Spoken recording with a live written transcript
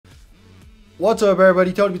What's up,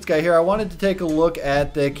 everybody? Tony Beats Guy here. I wanted to take a look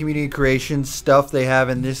at the community creation stuff they have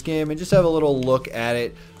in this game and just have a little look at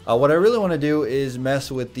it. What I really want to do is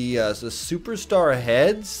mess with the superstar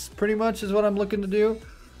heads, pretty much is what I'm looking to do.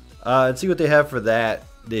 And see what they have for that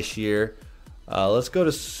this year. Let's go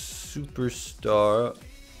to superstar.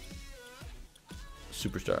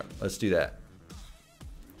 Let's do that.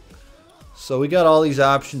 So we got all these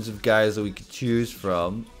options of guys that we could choose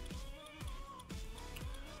from.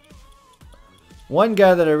 One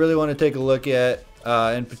guy that I really want to take a look at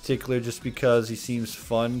in particular, just because he seems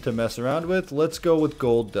fun to mess around with. Let's go with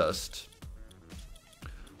Goldust.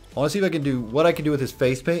 I want to see if I can do what I can do with his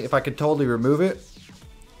face paint, if I can totally remove it,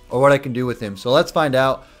 or what I can do with him. So let's find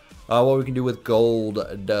out what we can do with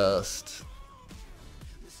Goldust.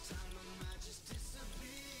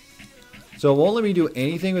 So it won't let me do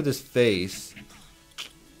anything with his face.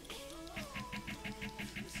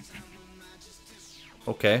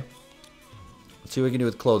 Okay. Let's see what we can do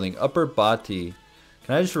with clothing. Upper body.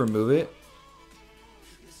 Can I just remove it?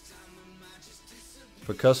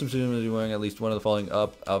 For custom students, you're wearing at least one of the following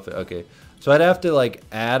outfit. Okay. So I'd have to like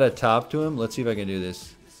add a top to him. Let's see if I can do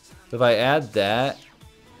this. So if I add that.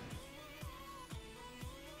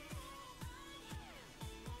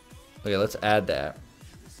 Okay, let's add that.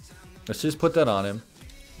 Let's just put that on him.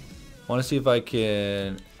 I want to see if I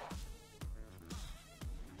can.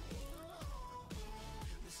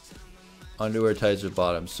 Underwear, tights, or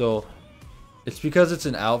bottom. So it's because it's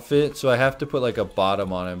an outfit, so I have to put like a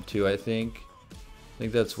bottom on him too. I think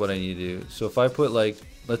that's what I need to do. So if I put like,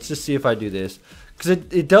 let's just see if I do this, because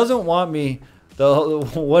it doesn't want me.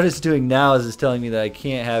 What it's doing now is it's telling me that I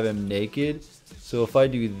can't have him naked. So if I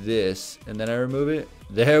do this and then I remove it,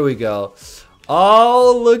 there we go.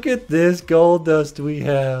 Oh, look at this Goldust we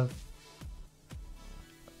have.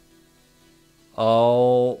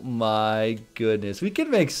 Oh my goodness. We can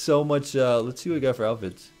make so much. Let's see what we got for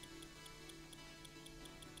outfits.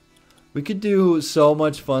 We could do so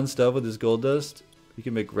much fun stuff with this Goldust. We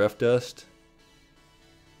can make ref dust.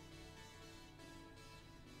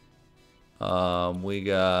 We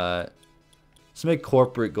got. Let's make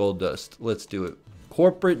corporate Goldust. Let's do it.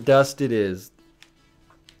 Corporate dust it is.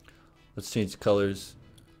 Let's change the colors.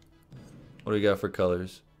 What do we got for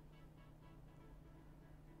colors?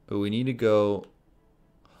 Oh, we need to go.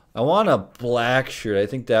 I want a black shirt. I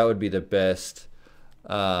think that would be the best.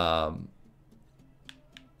 Well,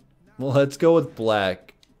 let's go with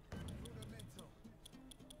black.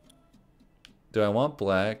 Do I want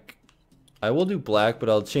black? I will do black, but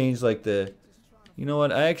I'll change like the. You know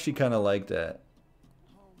what? I actually kind of like that.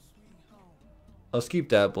 Let's keep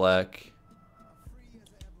that black.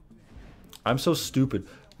 I'm so stupid.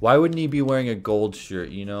 Why wouldn't he be wearing a gold shirt,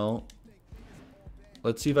 you know?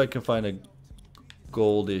 Let's see if I can find a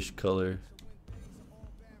goldish color.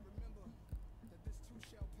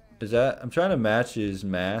 Is that? I'm trying to match his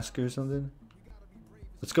mask or something.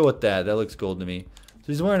 Let's go with that. That looks gold to me. So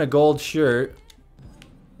he's wearing a gold shirt.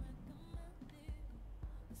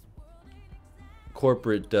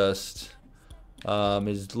 Corporate dust.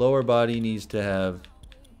 His lower body needs to have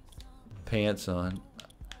pants on.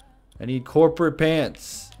 I need corporate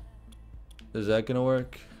pants. Is that gonna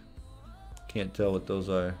work? Can't tell what those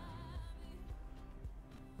are.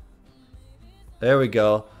 There we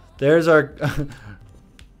go. There's our.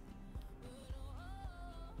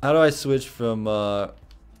 How do I switch from? There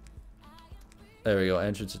we go.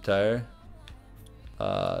 Entrance attire.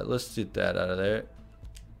 Let's get that out of there.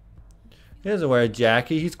 He doesn't wear a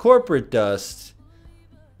jacket. He's corporate dust.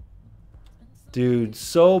 Dude,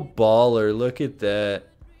 so baller. Look at that.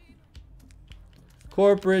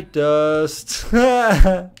 Corporate dust.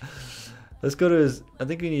 Let's go to his. I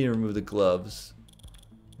think we need to remove the gloves.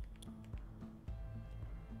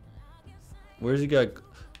 Where's he got?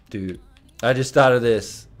 Dude, I just thought of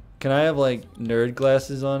this. Can I have like nerd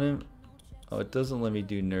glasses on him? Oh, it doesn't let me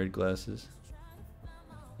do nerd glasses.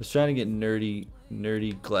 I was trying to get nerdy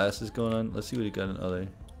glasses going on. Let's see what he got in other.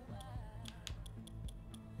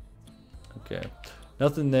 Okay,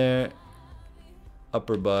 nothing there.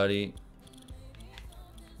 Upper body.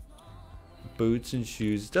 Boots and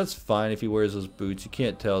shoes. That's fine if he wears those boots. You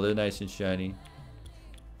can't tell. They're nice and shiny.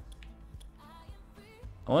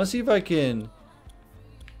 I want to see if I can.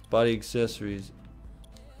 Body accessories.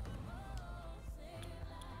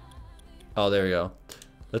 Oh, there we go.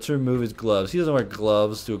 Let's remove his gloves. He doesn't wear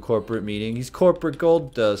gloves to a corporate meeting. He's corporate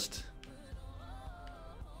Goldust.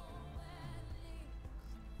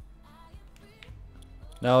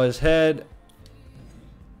 Now his head.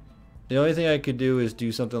 The only thing I could do is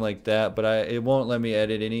do something like that, but it won't let me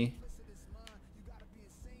edit any.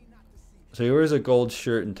 So he wears a gold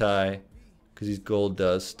shirt and tie because he's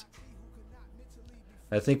Goldust.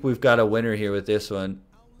 I think we've got a winner here with this one.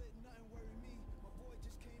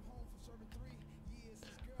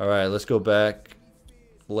 Alright, let's go back.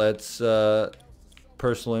 Let's,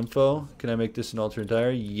 personal info. Can I make this an alternate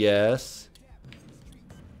tire? Yes.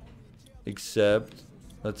 Accept.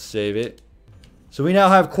 Let's save it. So we now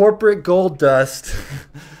have corporate Goldust.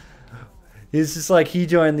 He's just like, he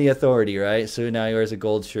joined the authority, right? So now he wears a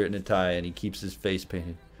gold shirt and a tie, and he keeps his face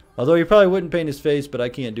painted. Although he probably wouldn't paint his face, but I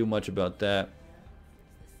can't do much about that.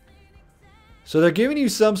 So they're giving you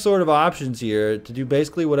some sort of options here to do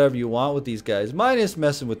basically whatever you want with these guys, minus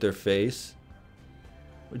messing with their face,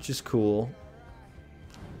 which is cool.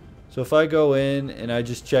 So if I go in and I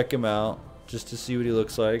just check him out, just to see what he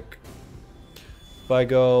looks like. If I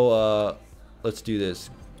go, let's do this.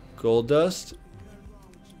 Goldust.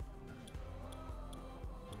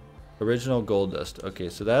 Original Goldust. Okay,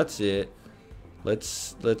 so that's it.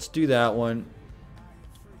 Let's do that one.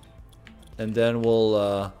 And then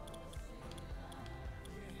we'll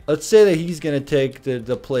let's say that he's gonna take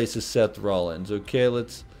the place of Seth Rollins. Okay,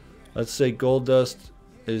 let's say Goldust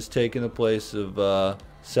is taking the place of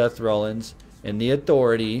Seth Rollins and the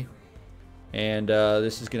Authority. And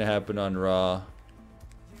this is gonna happen on Raw,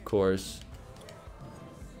 of course.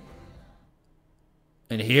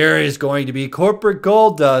 And here is going to be corporate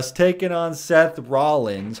Goldust taking on Seth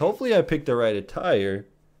Rollins. Hopefully I picked the right attire.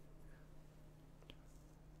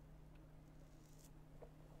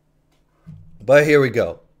 But here we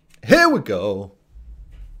go. Here we go.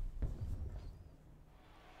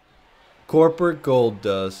 Corporate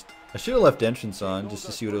Goldust. I should have left entrance on just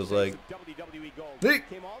to see what it was like.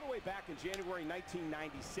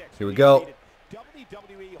 Here we go.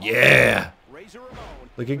 Yeah.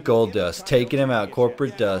 Look at Goldust taking him out.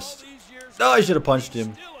 Corporate Dust. Oh, I should have punched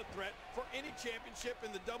him.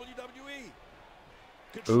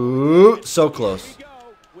 Ooh, so close.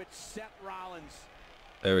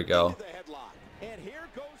 There we go.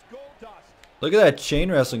 Look at that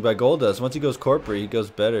chain wrestling by Goldust. Once he goes corporate, he goes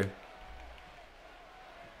better.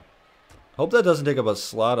 Hope that doesn't take up a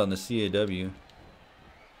slot on the CAW.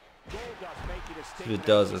 If it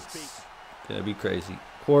does, it's gonna be crazy.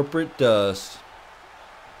 Corporate Dust.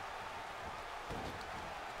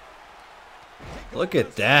 Look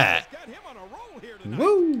at that.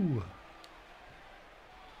 Woo!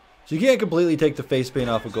 So you can't completely take the face paint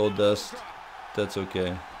off of Goldust. That's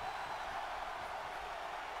okay.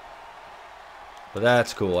 But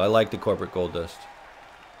that's cool. I like the corporate Goldust.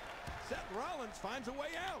 Seth Rollins finds a way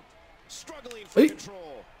out. Struggling for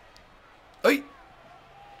control. Hey.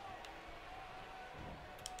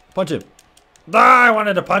 Punch him. Ah, I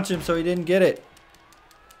wanted to punch him so he didn't get it.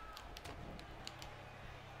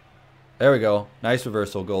 There we go. Nice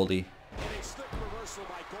reversal, Goldie. Reversal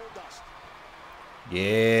by Goldust.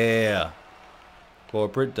 Yeah.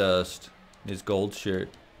 Corporate Dust. His gold shirt.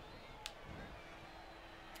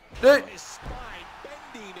 Hey. His spine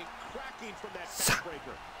bending and cracking from that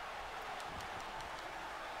backbreaker.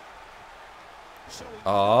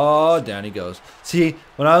 Oh, down he goes. See,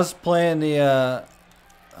 when I was playing the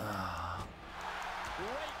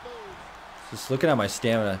just looking at my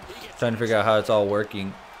stamina, trying to figure out how it's all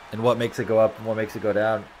working and what makes it go up and what makes it go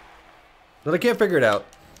down. But I can't figure it out.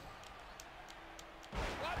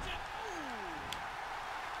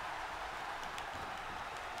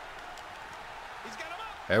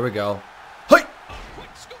 There we go. Hey!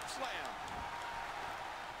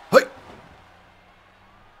 Hey!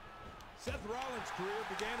 Seth Rollins' career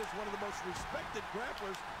began as one of the most respected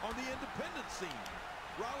grapplers on the independent scene.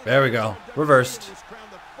 Rollins, there we go. Reversed. was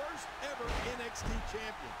crowned the first ever NXT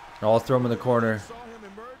champion. I'll throw him in the corner. Saw him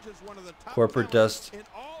emerge as one of the top Corporate talents Dust. in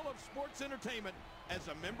all of sports entertainment as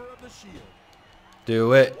a member of the Shield.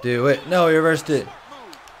 Do it. Do it. No, he reversed it.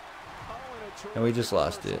 And we just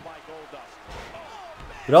lost it.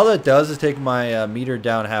 But all that does is take my meter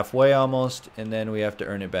down halfway almost, and then we have to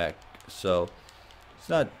earn it back. So it's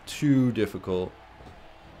not too difficult.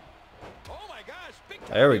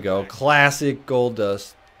 There we go. Classic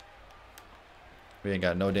Goldust. We ain't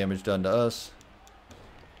got no damage done to us.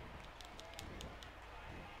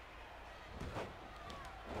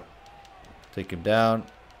 Take him down.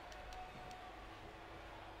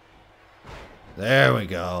 There we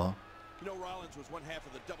go. You know, Rollins was one half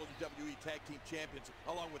of the WWE Tag Team Champions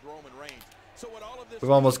along with Roman Reigns. So what all of this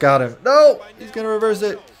We've almost got him. No! He's going to reverse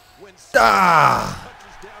it. Ah!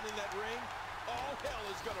 Down in that ring, all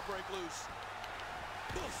hell is going to break loose.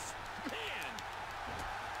 Oof, man.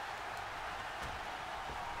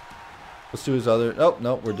 Let's do his other. Oh,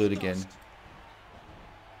 no, we'll do it again.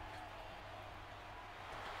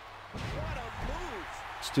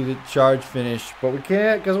 Let's do the charge finish. But we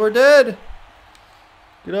can't because we're dead.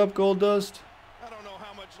 Get up, Goldust. I don't know how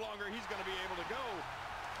much longer he's going to be able to go.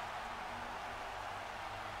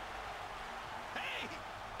 Hey!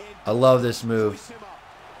 I love this move.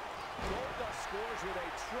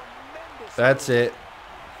 That's it.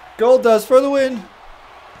 Goldust for the win.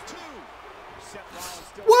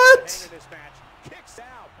 What?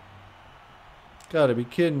 Gotta be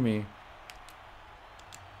kidding me.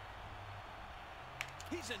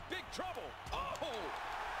 He's in big trouble. Oh!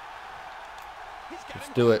 Let's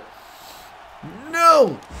do it.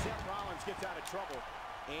 No!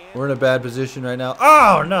 We're in a bad position right now.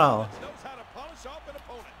 Oh, no!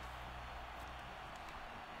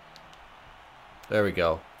 There we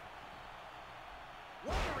go.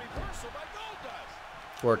 Let's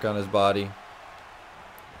work on his body.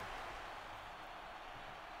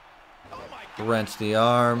 Wrench the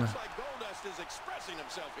arm. Goldust is expressing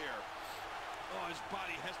himself here. Oh, his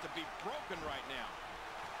body has to be broken right now.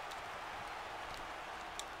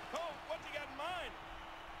 Oh, what's he got in mind?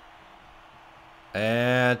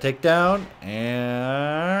 And take down.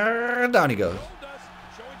 And down he goes. Goldust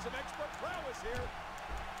showing some expert prowess here.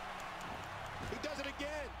 He does it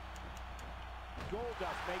again.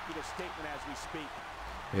 Goldust making a statement as we speak.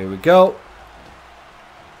 Here we go.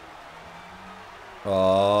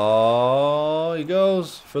 Oh, he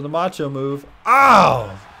goes for the macho move.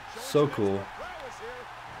 Ow! So cool.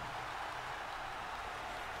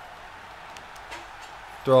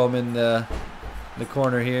 Throw him in the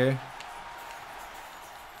corner here.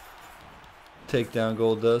 Take down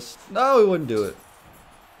Goldust. No, he wouldn't do it.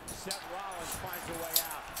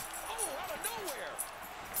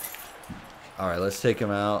 All right, let's take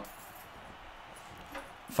him out.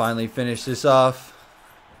 Finally finish this off.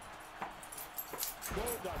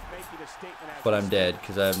 But I'm dead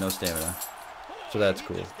because I have no stamina. So that's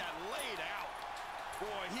cool.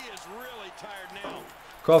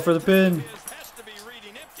 Call for the pin.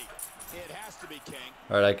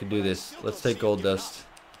 Alright, I can do this. Let's take Goldust.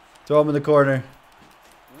 Throw him in the corner.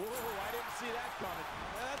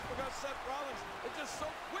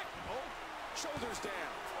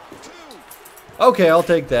 Okay, I'll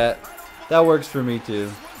take that. That works for me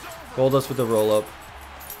too. Goldust with the roll up.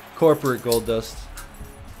 Corporate Goldust.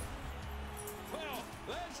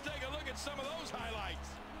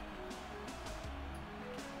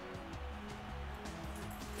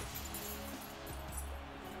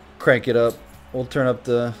 Crank it up. We'll turn up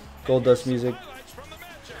the Goldust music.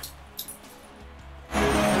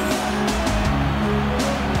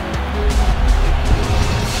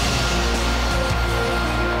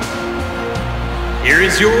 Here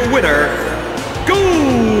is your winner, Goldust.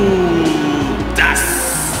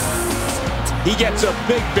 He gets a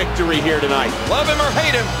big victory here tonight. Love him or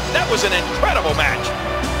hate him, that was an incredible match.